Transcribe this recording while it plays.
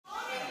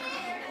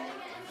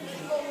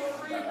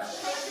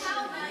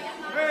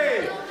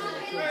Hey,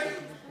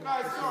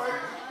 guys, sorry.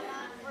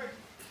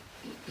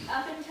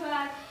 Up into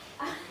our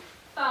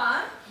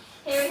farm.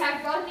 Here we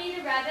have Rodney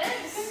the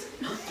rabbit,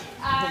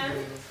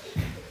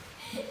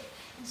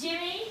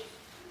 Jimmy,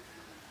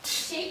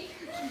 sheep,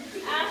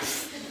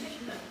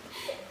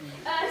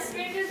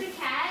 Sprinkles the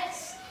cat,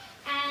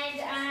 and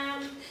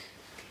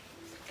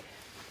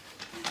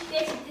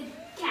there's the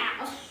cow.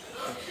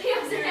 We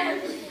also have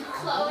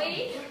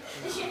Chloe,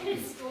 the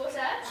shepherd's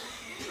daughter,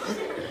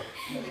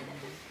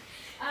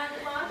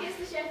 Marcus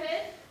the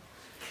shepherd,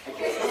 a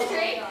Christmas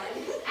tree,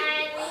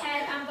 and we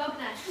have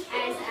Bogna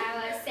as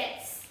our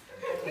sets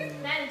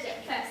manager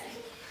person.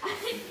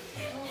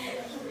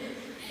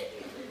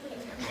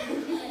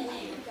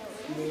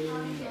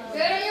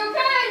 Get in your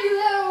pen, you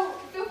little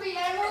filthy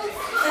animals!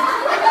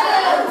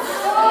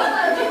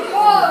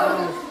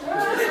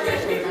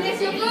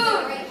 It's your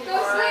food! Go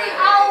sleep!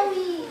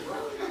 Owie!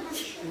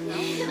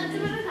 Once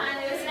upon a time,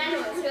 there were some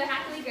animals who were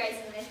happily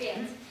grazing in their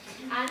fields,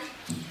 and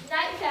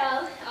night fell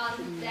on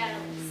the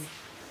animals.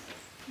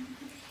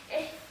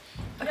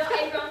 Not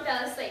everyone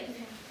fell asleep.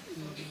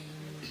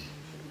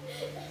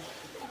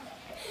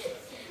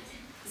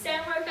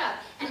 Sam woke up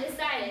and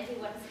decided he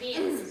wanted some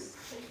ears.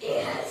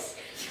 Ears!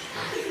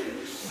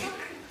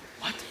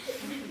 What?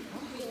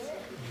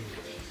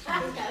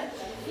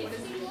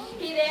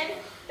 He then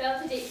fell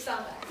to deep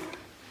slumber.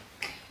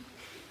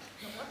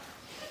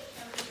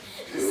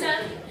 The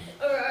sun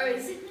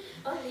arose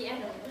on the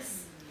animals.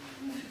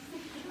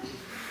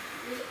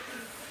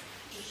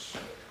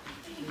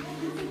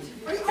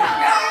 No!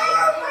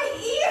 My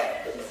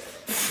ears!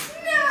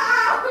 No!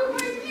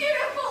 My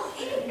beautiful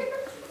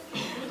ears!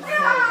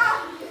 No!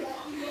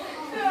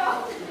 No!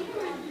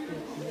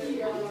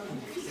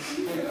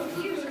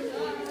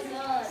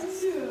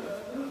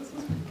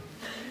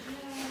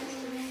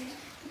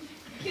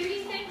 Who do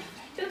you think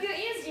took your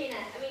ears,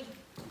 Gina?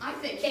 I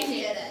think she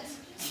did it.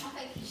 I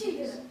think she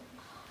did it.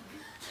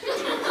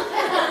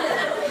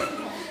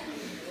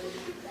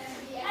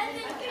 I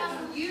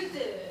think you did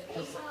it.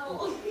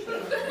 Oh.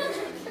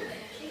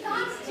 She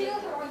can't steal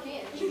her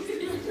again. I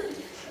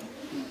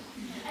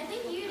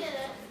think you did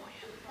it.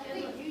 I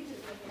think you did it.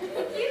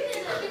 You did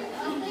it.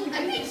 I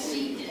think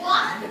she did it.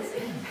 What?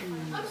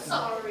 I'm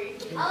sorry.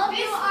 All of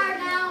you are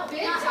now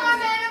big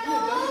time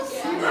animals.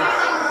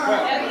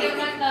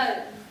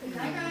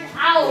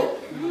 Ow!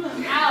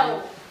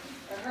 Ow!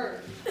 It hurt.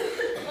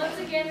 Once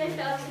again, they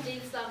fell into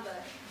deep slumber.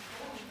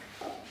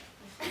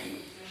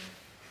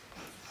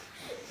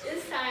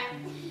 This time,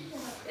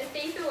 the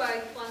thief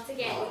awoke once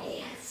again. Oh,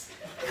 yes.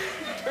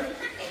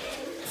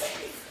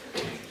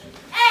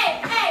 Hey!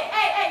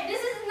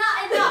 This is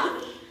not enough.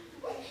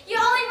 You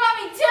only brought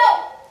me 2.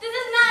 This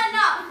is not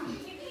enough.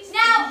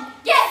 Now,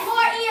 get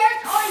more ears,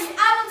 or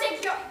I will take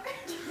your.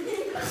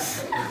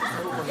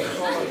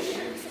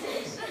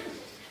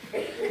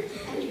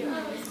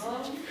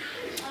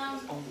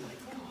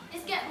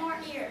 Just get more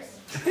ears.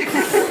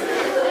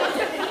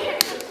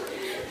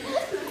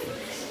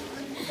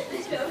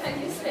 This feels like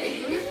you say.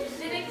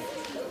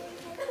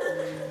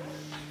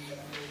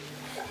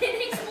 The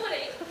next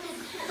morning,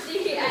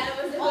 the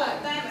animals awoke.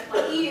 Damn it, my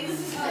ears.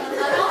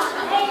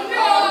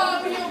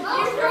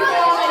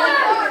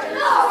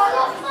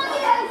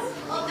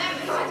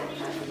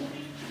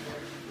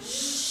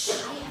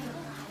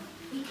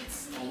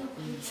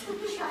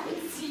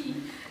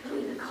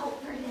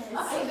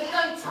 Okay, but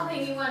don't tell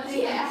anyone.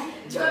 Yeah,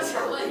 don't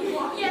tell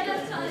anyone. Yeah,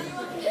 don't tell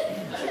anyone.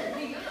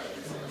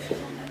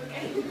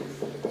 Okay.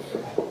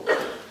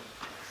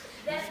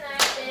 That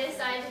night, they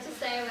decided to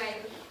stay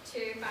awake to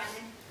find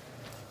them.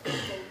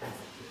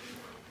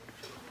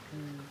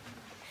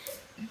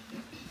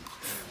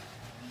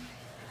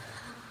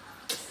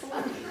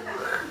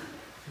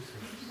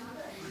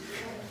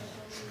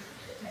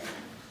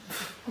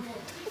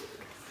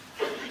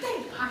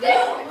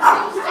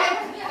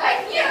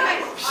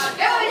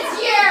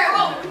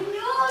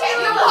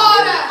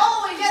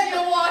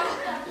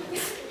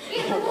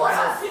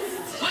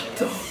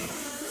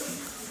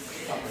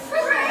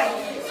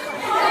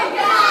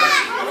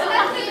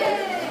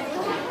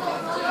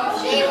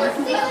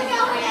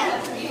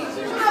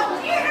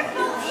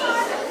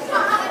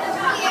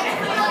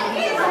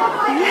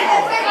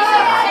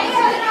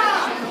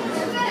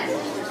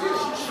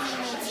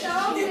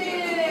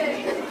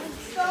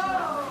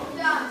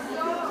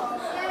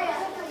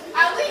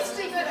 At least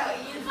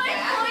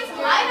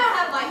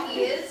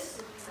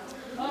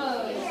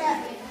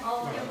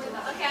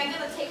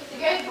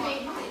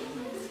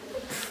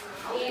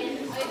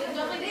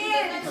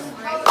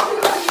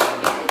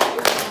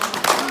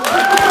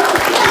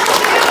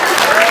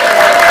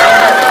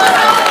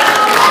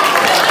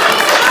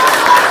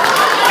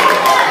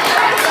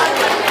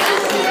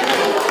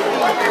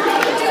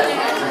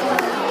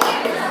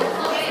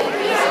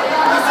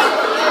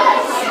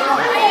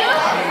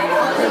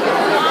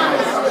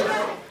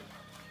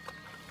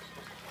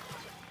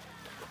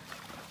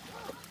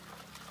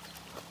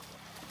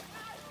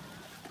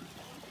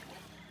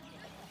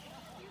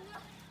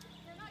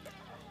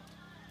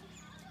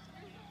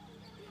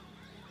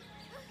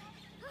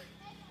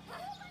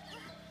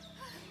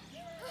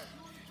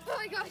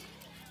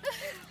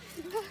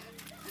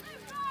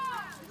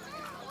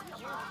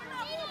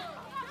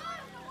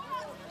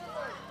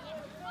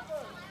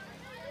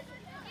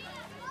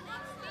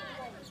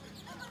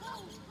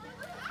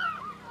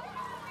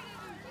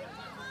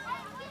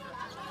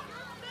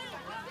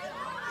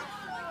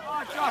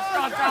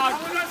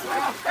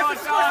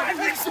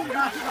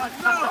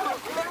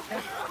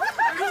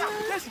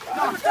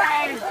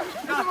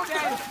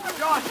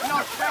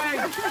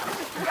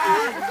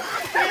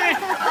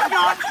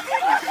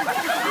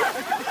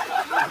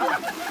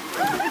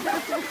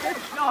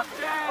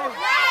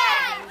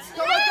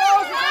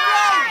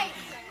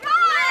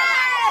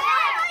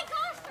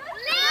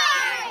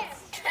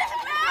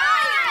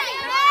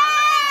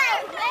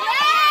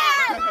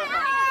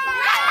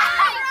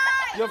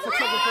Your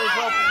photographer is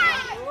helping you.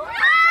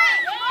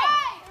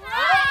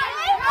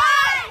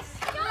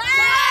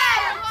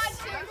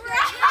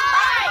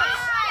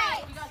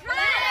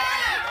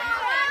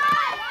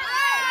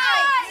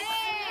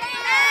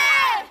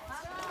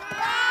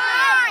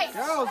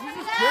 Girls, this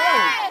is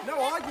good. No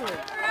arguing.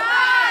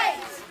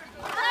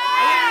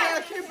 Olivia,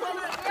 keep on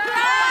it.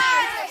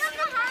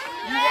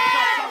 You got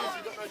tough talents,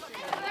 you got no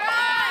shoes.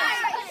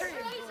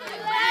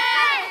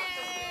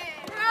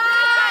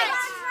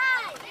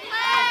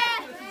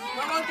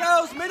 Come on,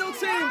 girls, middle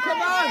team,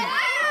 come on.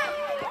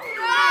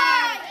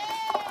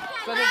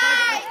 So they're going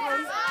to get the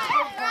front.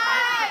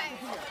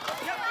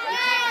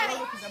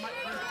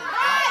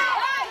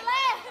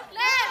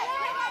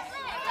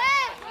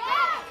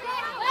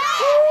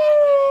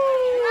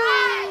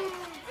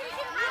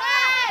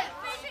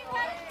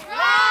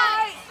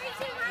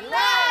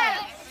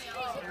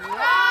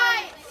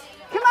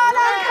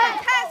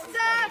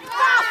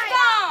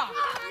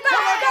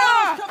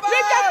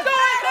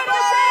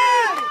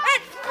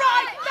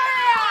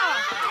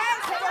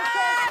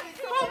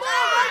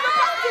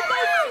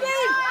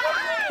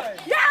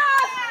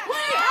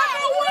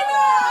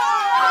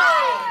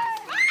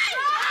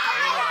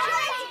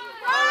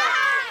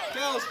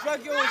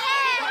 Drag yours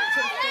back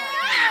to the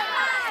front.